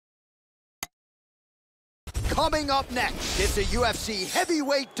Coming up next, it's a UFC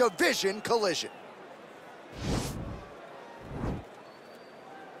heavyweight division collision.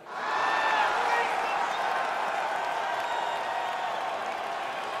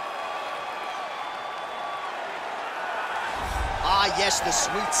 Ah, yes, the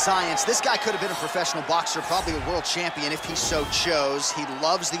sweet science. This guy could have been a professional boxer, probably a world champion if he so chose. He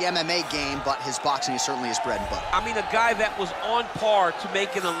loves the MMA game, but his boxing is certainly his bread and butter. I mean, a guy that was on par to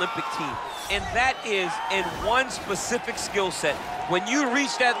make an Olympic team. And that is in one specific skill set. When you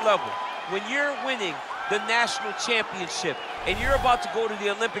reach that level, when you're winning the national championship, and you're about to go to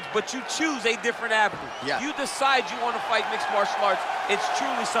the Olympics, but you choose a different avenue. Yeah. You decide you want to fight mixed martial arts. It's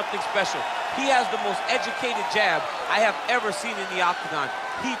truly something special. He has the most educated jab I have ever seen in the octagon.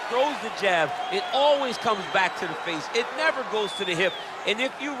 He throws the jab. It always comes back to the face. It never goes to the hip. And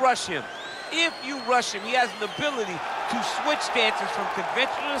if you rush him, he has an ability to switch stances from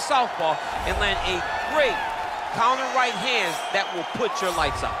conventional to southpaw and land a great counter right hand that will put your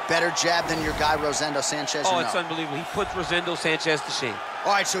lights out. Better jab than your guy, Rosendo Sanchez? Oh, it's unbelievable. He puts Rosendo Sanchez to shame.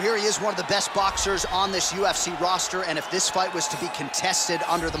 All right, so here he is, one of the best boxers on this UFC roster, and if this fight was to be contested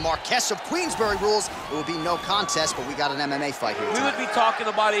under the Marquess of Queensberry rules, it would be no contest, but we got an MMA fight here tonight. We would be talking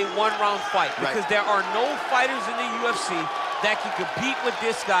about a one-round fight because there are no fighters in the UFC that can compete with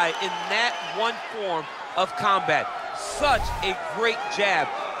this guy in that one form of combat. Such a great jab.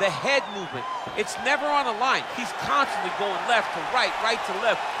 The head movement, it's never on a line. He's constantly going left to right, right to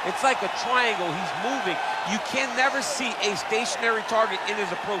left. It's like a triangle. He's moving. You can never see a stationary target in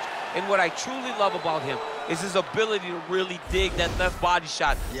his approach. And what I truly love about him is his ability to really dig that left body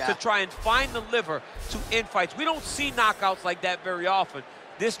shot, to try and find the liver to end fights. We don't see knockouts like that very often.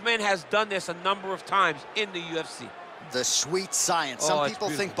 This man has done this a number of times in the UFC. The sweet science. Some people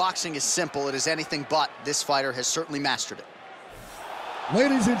think boxing is simple. It is anything but. This fighter has certainly mastered it.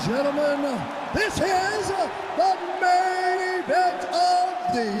 Ladies and gentlemen, this is the main event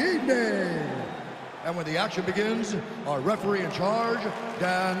of the evening. And when the action begins, our referee in charge,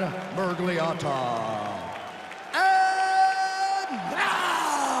 Dan Mergliata. And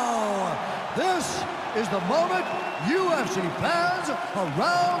now, this is the moment UFC fans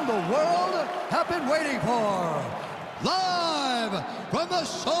around the world have been waiting for. Live from the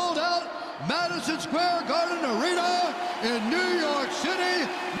sold-out Madison Square Garden Arena in New York City,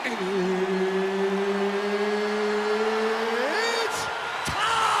 it's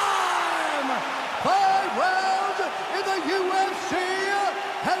time! 5 rounds in the UFC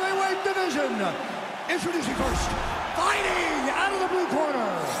heavyweight division. Introducing first, fighting out of the blue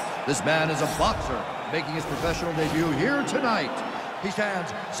corner. This man is a boxer, making his professional debut here tonight. He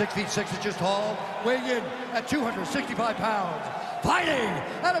stands 6 feet 6 inches tall, weighing in at 265 pounds. Fighting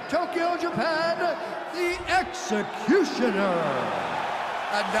out of Tokyo, Japan, the Executioner.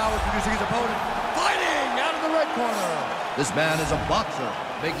 And now introducing his opponent, fighting out of the red corner. This man is a boxer,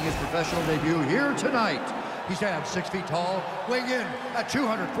 making his professional debut here tonight. He stands 6 feet tall, weighing in at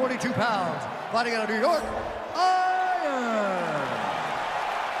 242 pounds. Fighting out of New York, Iron.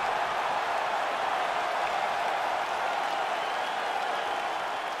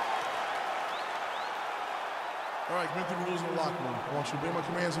 All right, commit the rules in the locker room. I want you to obey my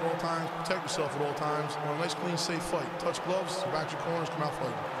commands at all times, protect yourself at all times. I want a nice, clean, safe fight. Touch gloves, back your corners, come out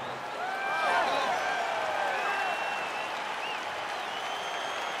fighting.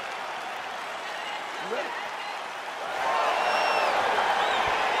 You ready?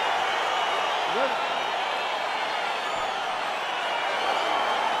 You ready?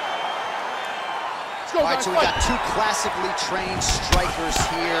 All right, so we got two classically trained strikers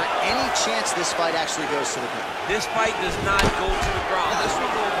here. Any chance this fight actually goes to the ground? This fight does not go to the ground. This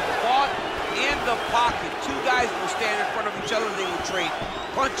one will be fought in the pocket. Two guys will stand in front of each other. They will trade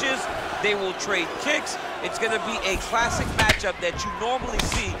punches. They will trade kicks. It's going to be a classic matchup that you normally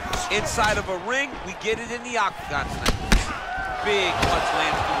see inside of a ring. We get it in the octagon tonight. Big punch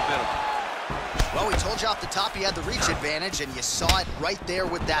lands through the middle. Well, we told you off the top he had the reach advantage, and you saw it right there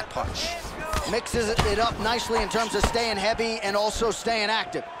with that punch. Mixes it up nicely in terms of staying heavy and also staying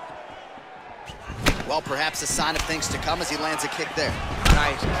active. Well, perhaps a sign of things to come as he lands a kick there.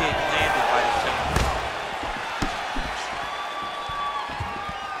 Nice kick landed by the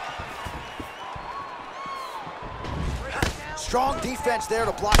center. Strong defense there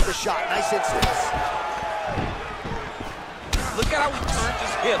to block the shot. Nice instance. Look at how he turned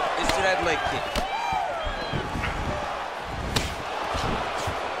his hip into that leg kick.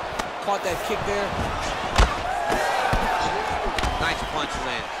 Caught that kick there. Nice punch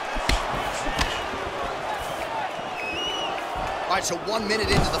land. All right, so 1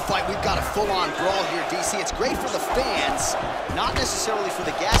 minute into the fight, we've got a full-on brawl here, DC. It's great for the fans, not necessarily for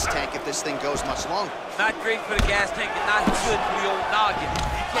the gas tank if this thing goes much longer. Not great for the gas tank and not good for the old noggin.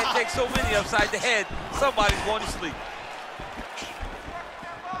 You can't take so many upside the head. Somebody's going to sleep.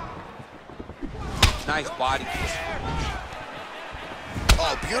 Nice body kick.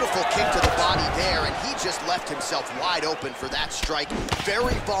 Oh, beautiful kick to the body there, and he just left himself wide open for that strike.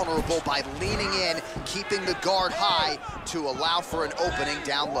 Very vulnerable by leaning in, keeping the guard high to allow for an opening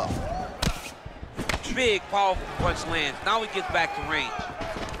down low. Big, powerful punch lands. Now he gets back to range.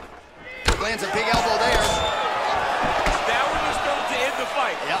 Lands a big elbow there. That one was going to end the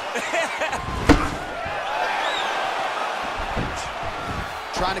fight. Yep.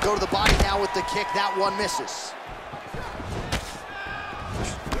 Trying to go to the body now with the kick. That one misses.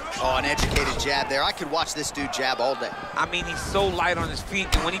 Oh, an educated jab there. I could watch this dude jab all day. I mean, he's so light on his feet,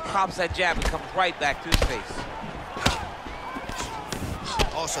 and when he pops that jab, it comes right back to his face.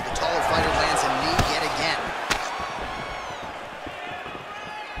 Oh, so the taller fighter lands a knee yet again.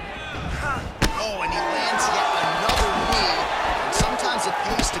 Oh, and he lands yet another knee. And sometimes it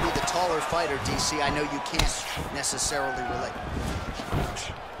pays to be the taller fighter, DC. I know you can't necessarily relate.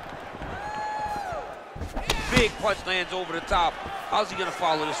 Big punch lands over the top. How's he gonna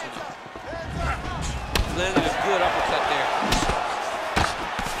follow this one? Landed a good uppercut there.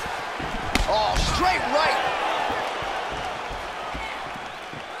 Oh, straight right.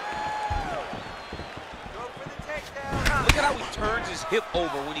 Look at how he turns his hip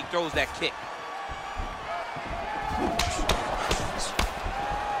over when he throws that kick.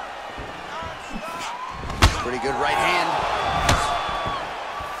 Pretty good right hand.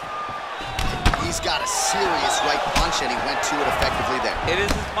 He's got a serious right punch, and he went to it effectively there. It is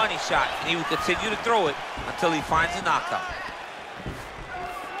his money shot, and he will continue to throw it until he finds a knockout.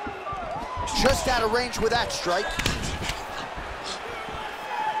 Just out of range with that strike.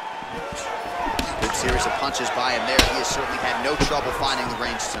 Good series of punches by him there. He has certainly had no trouble finding the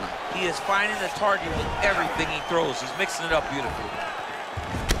range tonight. He is finding the target with everything he throws. He's mixing it up beautifully.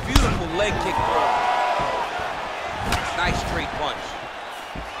 Beautiful leg kick throw. Nice straight punch.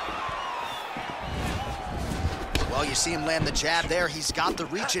 Well, you see him land the jab there. He's got the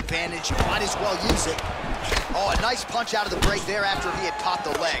reach advantage. You might as well use it. Oh, a nice punch out of the break there after he had caught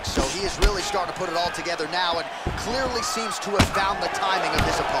the leg. So he is really starting to put it all together now and clearly seems to have found the timing of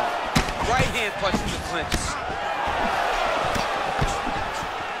his opponent. Right hand punch to the clinch.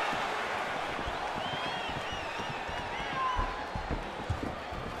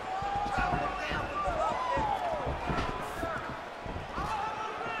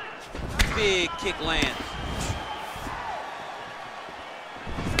 Big kick lands.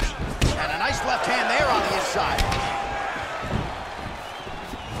 And a nice left hand there on the inside.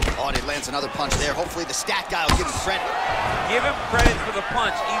 Oh, and he lands another punch there. Hopefully the stat guy will give him credit. Give him credit for the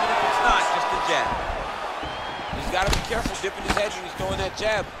punch, even if it's not just a jab. He's got to be careful dipping his head when he's throwing that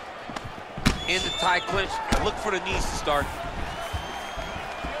jab. In the tie clinch, look for the knees to start.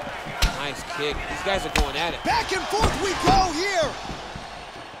 Nice kick. These guys are going at it. Back and forth we go here.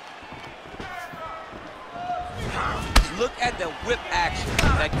 Look at the whip action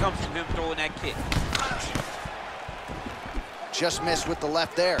that comes from him throwing that kick. Just missed with the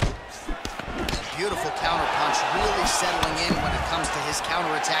left there. Beautiful counter punch, really settling in when it comes to his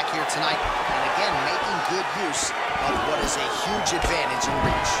counterattack here tonight. And again, making good use of what is a huge advantage in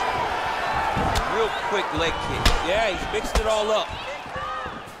reach. Real quick leg kick. Yeah, he's mixed it all up.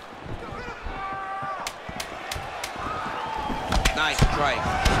 Nice strike.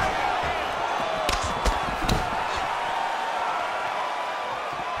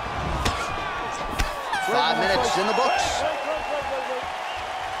 5 minutes in the books.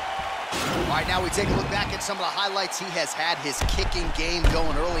 All right, now we take a look back at some of the highlights he has had. His kicking game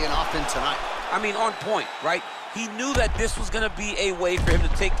going early and often tonight. I mean, on point, right? He knew that this was going to be a way for him to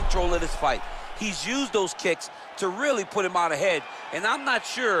take control of this fight. He's used those kicks to really put him out ahead, and I'm not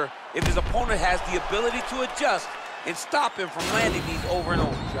sure if his opponent has the ability to adjust and stop him from landing these over and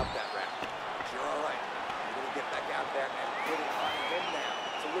over. Jump that round. You're all right. You're going to get back out there and put it on him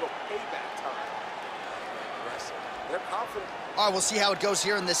now. It's a little payback time. Aggressive. They're confident. All right, we'll see how it goes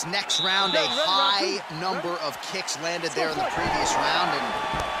here in this next round. A high number of kicks landed there in the previous round, and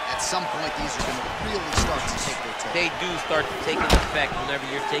at some point, these are going to really start to take their toll. They do start to take an effect whenever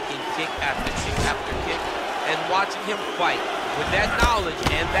you're taking kick after kick after kick. And watching him fight with that knowledge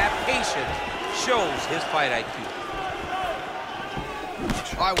and that patience shows his fight IQ.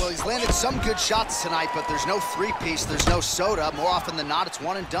 All right, well, he's landed some good shots tonight, but there's no three-piece, there's no soda. More often than not, it's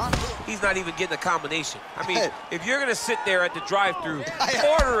one and done. He's not even getting a combination. I mean, if you're gonna sit there at the drive-thru,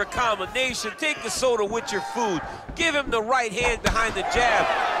 order a combination, take the soda with your food, give him the right hand behind the jab,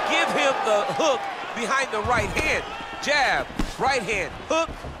 give him the hook behind the right hand. Jab, right hand, hook.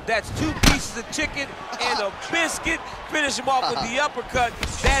 That's 2 pieces of chicken and a biscuit. Finish him off with the uppercut.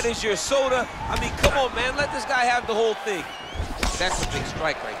 That is your soda. I mean, come on, man. Let this guy have the whole thing. That's a big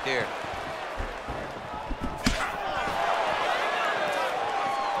strike right there.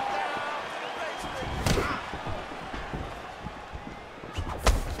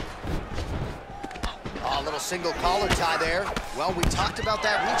 A little single collar tie there. Well, we talked about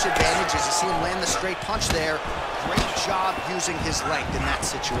that reach advantage as you see him land the straight punch there. Great job using his length in that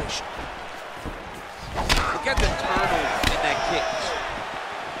situation. Look at the turnover in that kick.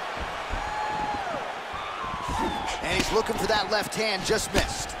 And he's looking for that left hand, just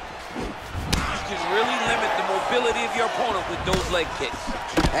missed. You can really limit the mobility of your opponent with those leg kicks.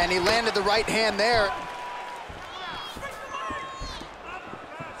 And he landed the right hand there.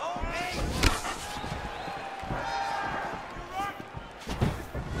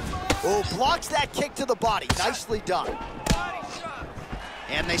 Oh, blocks that kick to the body. Nicely done.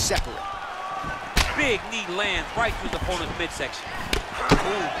 And they separate. Big knee lands right through the opponent's midsection.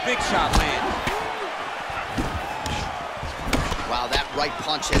 Ooh, big shot lands. Wow, that right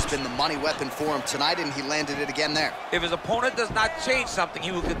punch has been the money weapon for him tonight, and he landed it again there. If his opponent does not change something,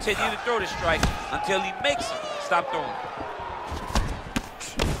 he will continue to throw the strike until he makes it stop throwing.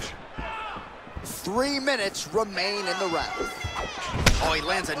 3 minutes remain in the round. Oh, he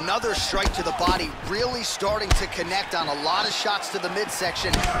lands another strike to the body, really starting to connect on a lot of shots to the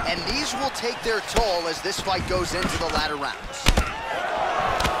midsection, and these will take their toll as this fight goes into the latter rounds.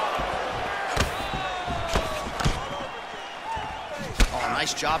 Oh,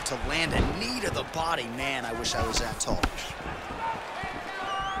 nice job to land a knee to the body. Man, I wish I was that tall.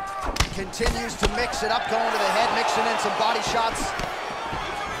 Continues to mix it up, going to the head, mixing in some body shots.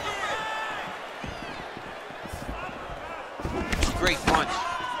 Great punch.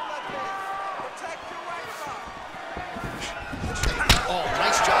 Oh,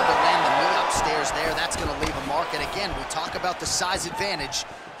 nice job to land the knee upstairs there. That's going to leave a mark. And again, we talk about the size advantage.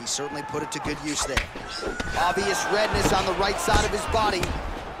 He certainly put it to good use there. Obvious redness on the right side of his body.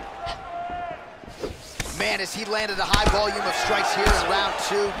 Man, as he landed a high volume of strikes here in round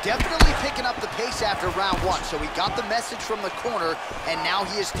 2, definitely picking up the pace after round 1. So he got the message from the corner, and now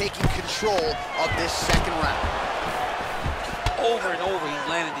he is taking control of this second round. Over and over, he's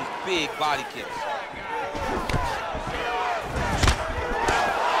landed these big body kicks.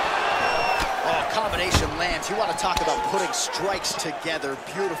 Oh, combination lands. You want to talk about putting strikes together.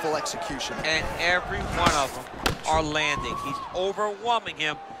 Beautiful execution. And every one of them are landing. He's overwhelming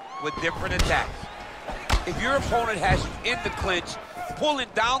him with different attacks. If your opponent has you in the clinch, pulling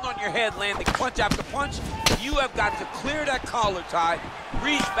down on your head, landing punch after punch, you have got to clear that collar tie,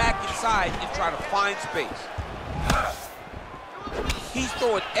 reach back inside, and try to find space. He's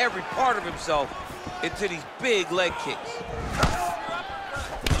throwing every part of himself into these big leg kicks.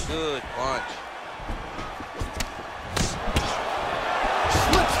 Good punch.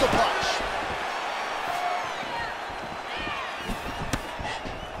 Slips the punch.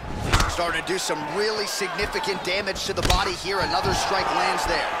 Starting to do some really significant damage to the body here. Another strike lands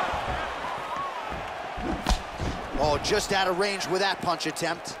there. Oh, just out of range with that punch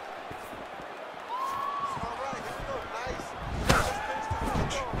attempt.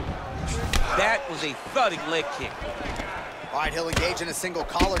 That was a thudding leg kick. All right, he'll engage in a single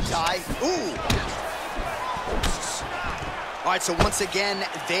collar tie. Ooh. All right, so once again,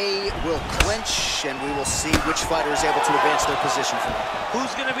 they will clinch, and we will see which fighter is able to advance their position for them.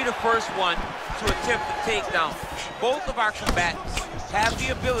 Who's going to be the first one to attempt the takedown? Both of our combatants have the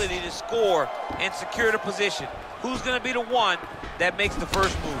ability to score and secure the position. Who's going to be the one that makes the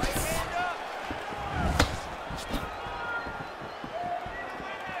first move?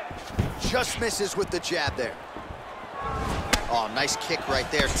 Just misses with the jab there. Oh, nice kick right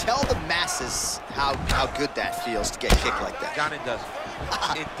there. Tell the masses how good that feels to get kicked like that. John, it doesn't.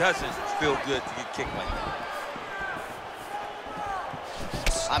 It doesn't feel good to get kicked like that.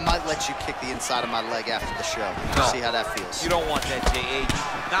 I might let you kick the inside of my leg after the show. No. See how that feels. You don't want that, J.A. You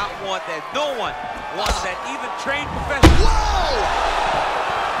do not want that. No one wants that, even trained professionals. Whoa!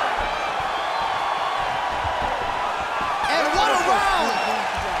 And what a round!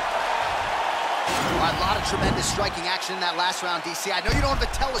 A lot of tremendous striking action in that last round, DC. I know you don't have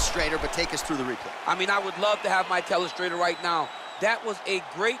a telestrator, but take us through the replay. I mean, I would love to have my telestrator right now. That was a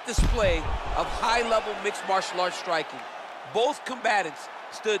great display of high-level mixed martial arts striking. Both combatants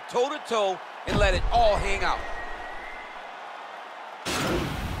stood toe-to-toe and let it all hang out. The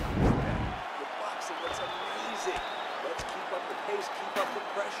boxing looks amazing. Let's keep up the pace, keep up the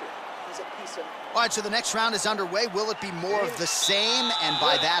pressure. He's a piece of... All right, so the next round is underway. Will it be more of the same? And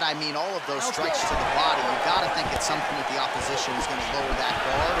by that, I mean all of those strikes to the body. You got to think at some point the opposition is going to lower that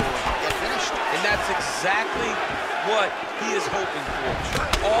guard or get finished. And that's exactly what he is hoping for.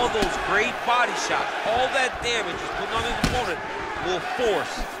 All those great body shots, all that damage he's putting on his opponent will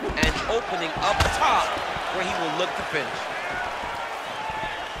force an opening up top where he will look to finish.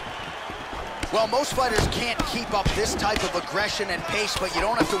 Well, most fighters can't keep up this type of aggression and pace, but you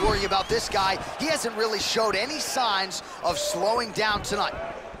don't have to worry about this guy. He hasn't really showed any signs of slowing down tonight.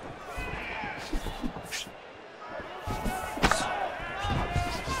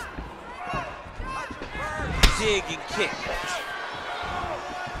 Dig and kick.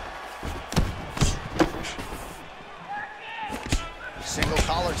 Single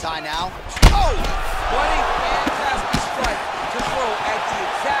collar tie now. Oh! What a fantastic strike to throw at the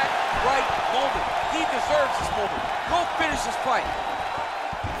exact right moment. He deserves this moment. Go finish this fight.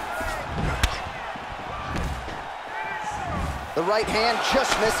 The right hand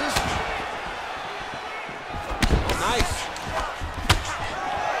just misses. Oh, nice.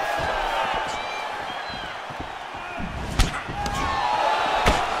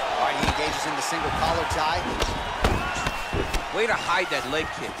 All right, he engages in the single collar tie. Way to hide that leg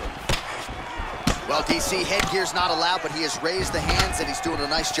kick. Well, DC, headgear's not allowed, but he has raised the hands, and he's doing a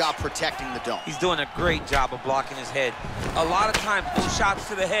nice job protecting the dome. He's doing a great job of blocking his head. A lot of times, those shots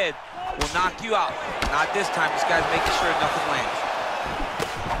to the head will knock you out. Not this time. This guy's making sure nothing lands.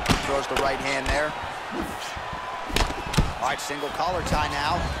 Throws the right hand there. All right, single collar tie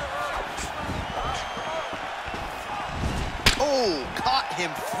now. Oh, caught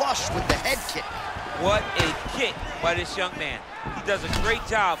him flush with the head kick. What a kick by this young man. He does a great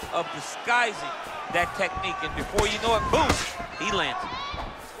job of disguising that technique, and before you know it, boom, he lands.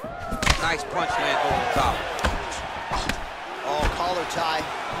 Nice punch lands over the top. Oh, collar tie.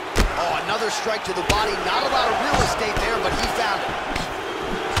 Oh, another strike to the body. Not a lot of real estate there, but he found it.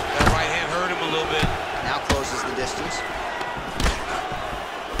 That right hand hurt him a little bit. Now closes the distance.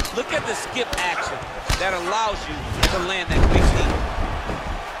 Look at the skip action that allows you to land that quick knee.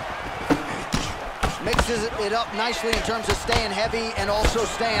 Mixes it up nicely in terms of staying heavy and also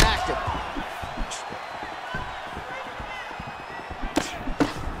staying active.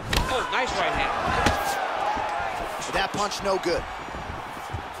 Oh, nice right hand. But that punch no good.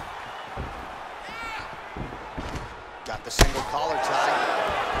 Got the single collar tie.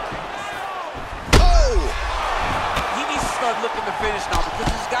 Oh! He needs to start looking to finish now because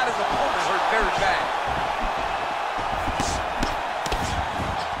he's got his opponent hurt very bad.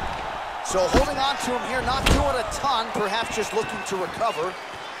 So holding on to him here, not doing a ton, perhaps just looking to recover.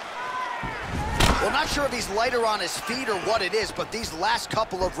 Well, not sure if he's lighter on his feet or what it is, but these last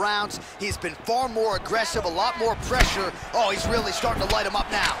couple of rounds, he's been far more aggressive, a lot more pressure. Oh, he's really starting to light him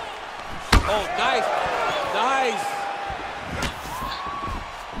up now. Oh, nice. Nice.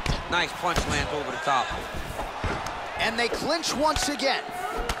 Nice punch lands over the top. And they clinch once again.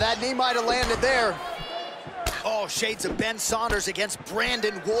 That knee might have landed there. Oh, shades of Ben Saunders against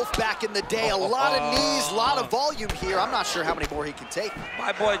Brandon Wolf back in the day. A lot of knees, a lot of volume here. I'm not sure how many more he can take.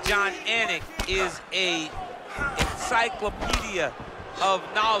 My boy John Anik is a encyclopedia of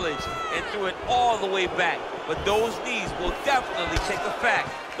knowledge and threw it all the way back. But those knees will definitely take effect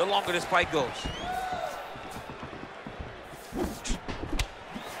the longer this fight goes.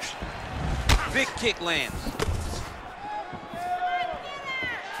 Big kick lands.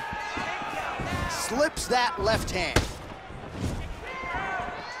 Slips that left hand.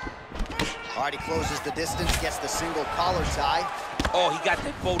 All right, he closes the distance, gets the single collar tie. Oh, he got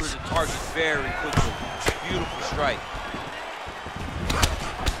that bow to the target very quickly. Beautiful strike.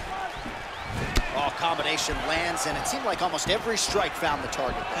 Oh, combination lands, and it seemed like almost every strike found the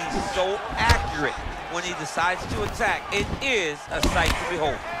target. He's so accurate when he decides to attack. It is a sight to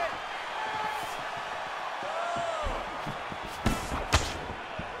behold.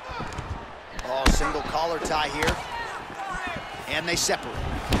 Oh, single collar tie here. And they separate.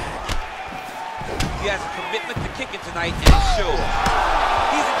 He has a commitment to kicking tonight, and it shows.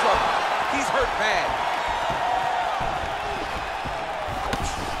 He's in trouble. He's hurt bad.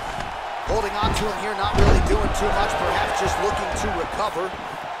 Holding on to him here, not really doing too much, perhaps just looking to recover.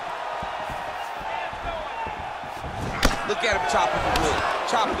 Look at him chopping the wood.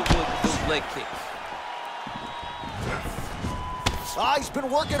 Chopping the wood with those leg kicks. Ah, he's been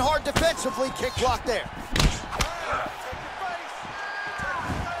working hard defensively. Kick block there.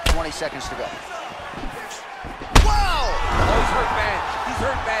 20 seconds to go. Wow! Oh, he's hurt bad. He's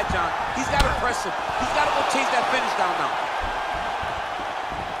hurt bad, John. He's got to press him. He's got to go chase that finish down now.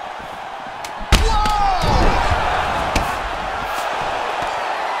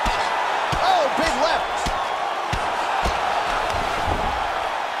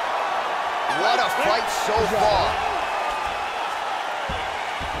 What a fight so far.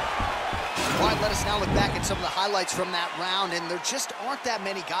 All right, let us now look back at some of the highlights from that round, and there just aren't that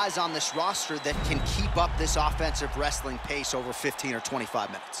many guys on this roster that can keep up this offensive wrestling pace over 15 or 25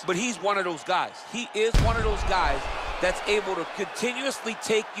 minutes. But he's one of those guys. He is one of those guys that's able to continuously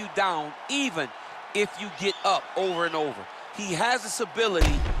take you down even if you get up over and over. He has this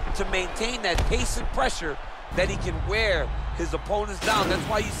ability to maintain that pace and pressure that he can wear his opponents down. That's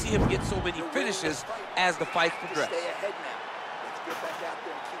why you see him get so many finishes as the fights progress. Stay ahead now. Let's get back out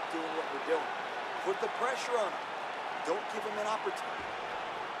there and keep doing what we're doing. Put the pressure on him. Don't give him an opportunity.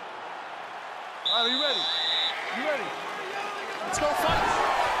 All right, are you ready? You ready? Let's go fight.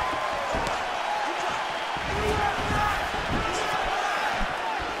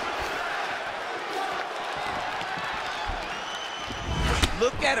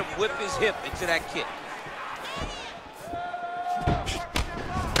 Look at him whip his hip into that kick.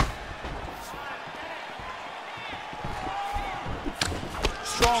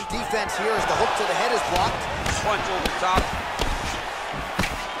 Strong defense here as the hook to the head is blocked. Punch over the top.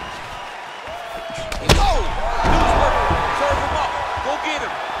 Oh! Serve him up. Go get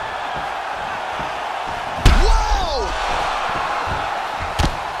him. Whoa!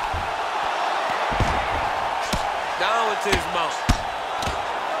 Down into his mouth.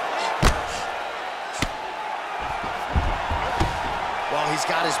 Well, he's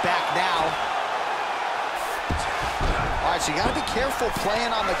got his back now. All right, so you got to be careful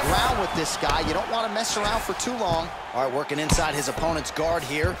playing on the ground with this guy. You don't want to mess around for too long. All right, working inside his opponent's guard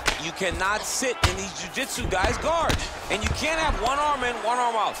here. You cannot sit in these jiu-jitsu guys' guards. And you can't have one arm in, one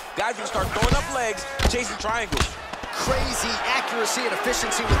arm out. Guys can start throwing up legs, chasing triangles. Crazy accuracy and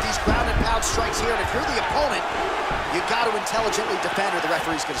efficiency with these ground and pound strikes here. And if you're the opponent, you got to intelligently defend or the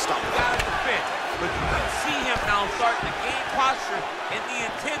referee's going to stop. You got to defend. But you can see him now starting to gain posture, and the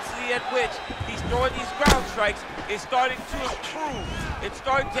intensity at which he's throwing these ground strikes is starting to improve. It's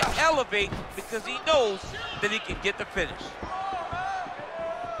starting to elevate because he knows that he can get the finish.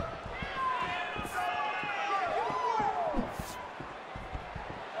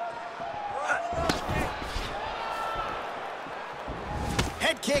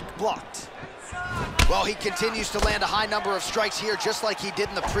 Head kick blocked. Well, he continues to land a high number of strikes here, just like he did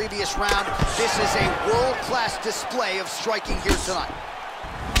in the previous round. This is a world-class display of striking here tonight.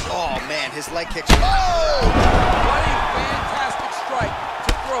 Oh, man, his leg kicks. Oh! What a fantastic strike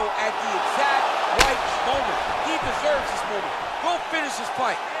to throw at the exact right moment. He deserves this moment. Go finish his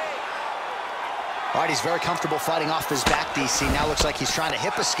fight. All right, he's very comfortable fighting off his back, DC. Now looks like he's trying to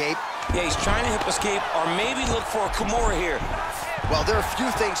hip escape. Yeah, he's trying to hip escape or maybe look for a Kimura here. Well, there are few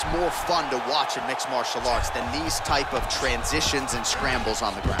things more fun to watch in mixed martial arts than these type of transitions and scrambles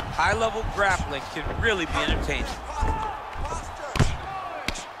on the ground. High-level grappling can really be entertaining.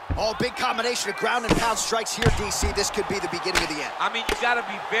 Oh, big combination of ground and pound strikes here, DC. This could be the beginning of the end. I mean, you got to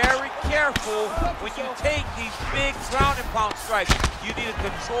be very careful when you take these big ground and pound strikes. You need a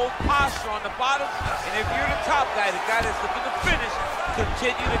controlled posture on the bottom, and if you're the top guy, the guy that's looking to finish,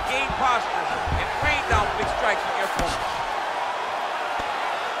 continue to gain posture and rain down big strikes on your opponent.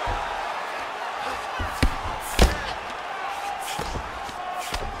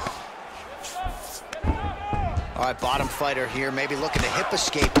 All right, bottom fighter here, maybe looking to hip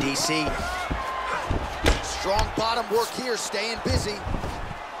escape, DC. Strong bottom work here, staying busy.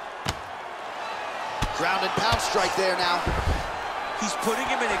 Ground and pound strike there now. He's putting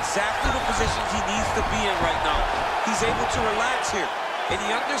him in exactly the positions he needs to be in right now. He's able to relax here. And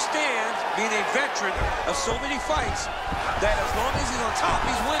he understands, being a veteran of so many fights, that as long as he's on top,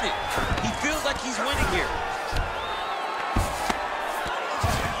 he's winning. He feels like he's winning here.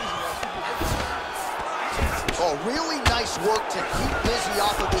 Oh, really nice work to keep busy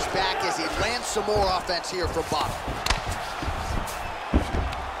off of his back as he lands some more offense here from bottom.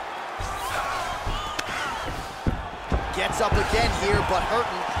 Gets up again here, but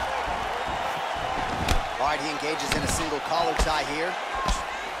hurting. All right, he engages in a single collar tie here.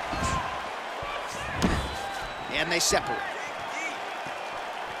 And they separate.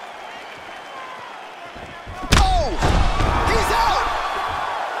 Oh! He's out!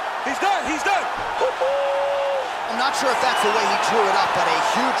 He's done, he's done! I'm not sure if that's the way he drew it up, but a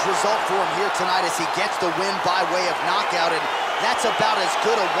huge result for him here tonight as he gets the win by way of knockout, and that's about as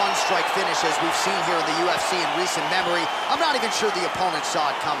good a one-strike finish as we've seen here in the UFC in recent memory. I'm not even sure the opponent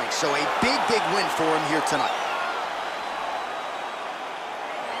saw it coming, so a big, big win for him here tonight.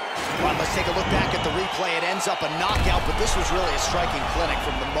 All right, let's take a look back at the replay. It ends up a knockout, but this was really a striking clinic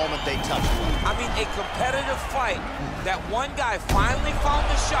from the moment they touched one. I mean, a competitive fight that one guy finally found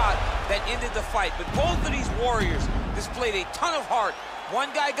the shot that ended the fight. But both of these warriors displayed a ton of heart.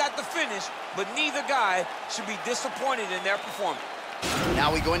 One guy got the finish, but neither guy should be disappointed in their performance.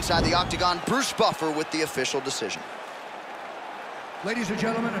 Now we go inside the octagon. Bruce Buffer with the official decision. Ladies and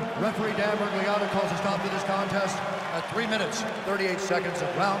gentlemen, referee Dan Bergliano calls a stop to this contest at 3 minutes, 38 seconds of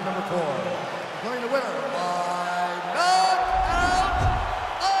round number 4. Declaring the winner by knockout,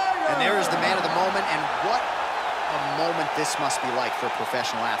 iron. And there is the man of the moment, and what a moment this must be like for a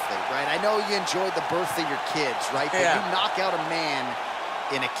professional athlete, right? I know you enjoyed the birth of your kids, right? But you knock out a man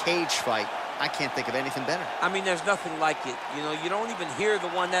in a cage fight. I can't think of anything better. I mean, there's nothing like it. You know, you don't even hear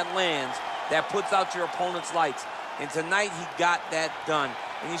the one that lands, that puts out your opponent's lights. And tonight, he got that done.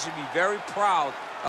 And he should be very proud